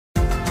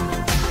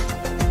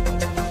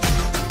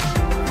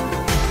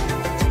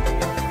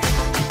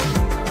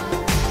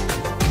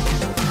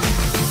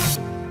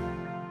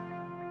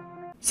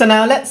So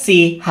now let's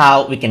see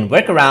how we can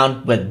work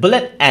around with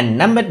bullet and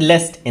numbered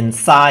list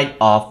inside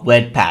of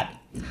WordPad.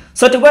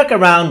 So to work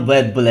around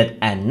with bullet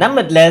and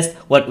numbered list,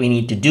 what we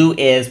need to do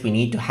is we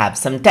need to have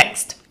some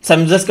text. So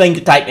I'm just going to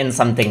type in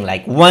something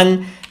like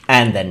 1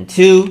 and then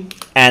 2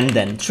 and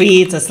then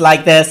 3, just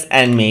like this,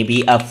 and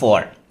maybe a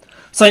 4.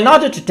 So in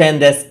order to turn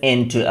this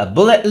into a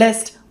bullet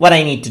list, what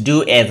I need to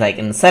do is I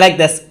can select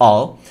this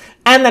all,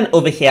 and then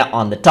over here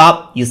on the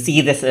top, you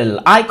see this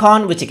little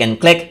icon which you can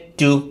click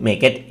to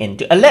make it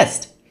into a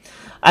list.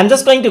 I'm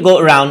just going to go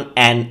around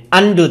and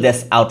undo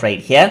this out right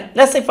here.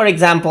 Let's say, for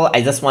example,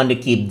 I just want to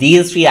keep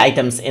these 3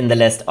 items in the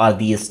list or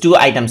these 2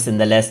 items in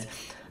the list.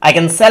 I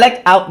can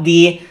select out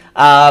the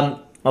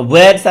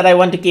words that I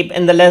want to keep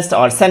in the list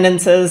or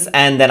sentences,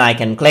 and then I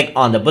can click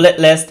on the bullet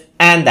list,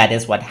 and that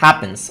is what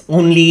happens.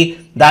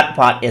 Only that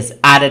part is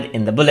added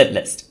in the bullet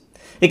list.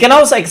 You can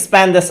also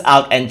expand this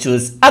out and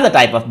choose other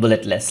type of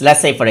bullet list.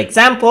 Let's say, for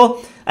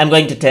example, I'm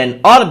going to turn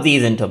all of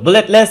these into a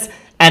bullet list.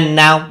 And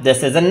now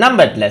this is a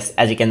numbered list,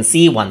 as you can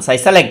see once I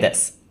select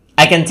this.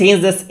 I can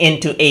change this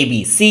into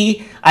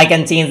ABC, I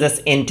can change this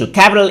into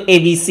capital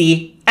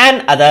ABC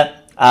and other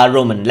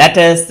Roman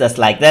letters just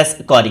like this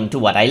according to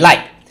what I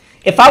like.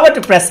 If I were to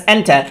press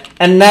enter,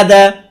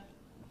 another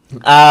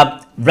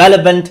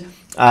relevant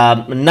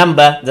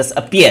number just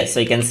appears. So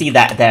you can see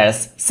that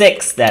there's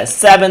 6, there's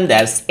 7,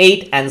 there's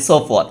 8 and so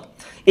forth.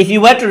 If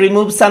you were to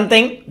remove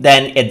something,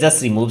 then it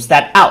just removes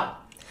that out.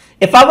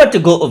 If I were to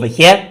go over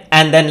here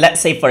and then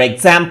let's say, for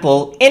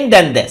example,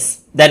 indent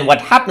this, then what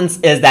happens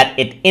is that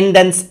it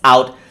indents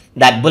out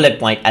that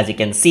bullet point, as you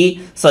can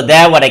see. So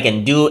there what I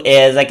can do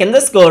is I can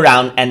just go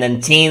around and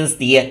then change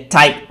the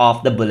type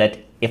of the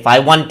bullet if I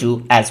want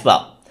to as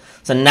well.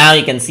 So now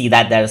you can see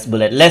that there's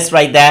bullet list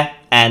right there,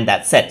 and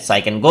that's it. So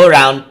I can go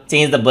around,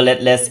 change the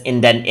bullet list,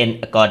 indent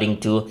in according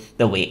to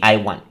the way I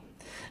want.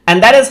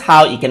 And that is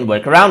how you can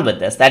work around with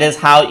this. That is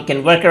how you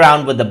can work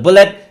around with the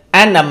bullet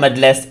and numbered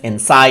list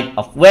inside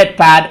of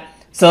WordPad.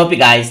 So hope you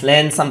guys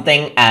learned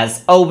something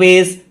as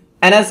always.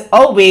 And as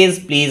always,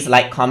 please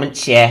like, comment,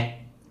 share,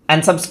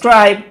 and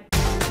subscribe.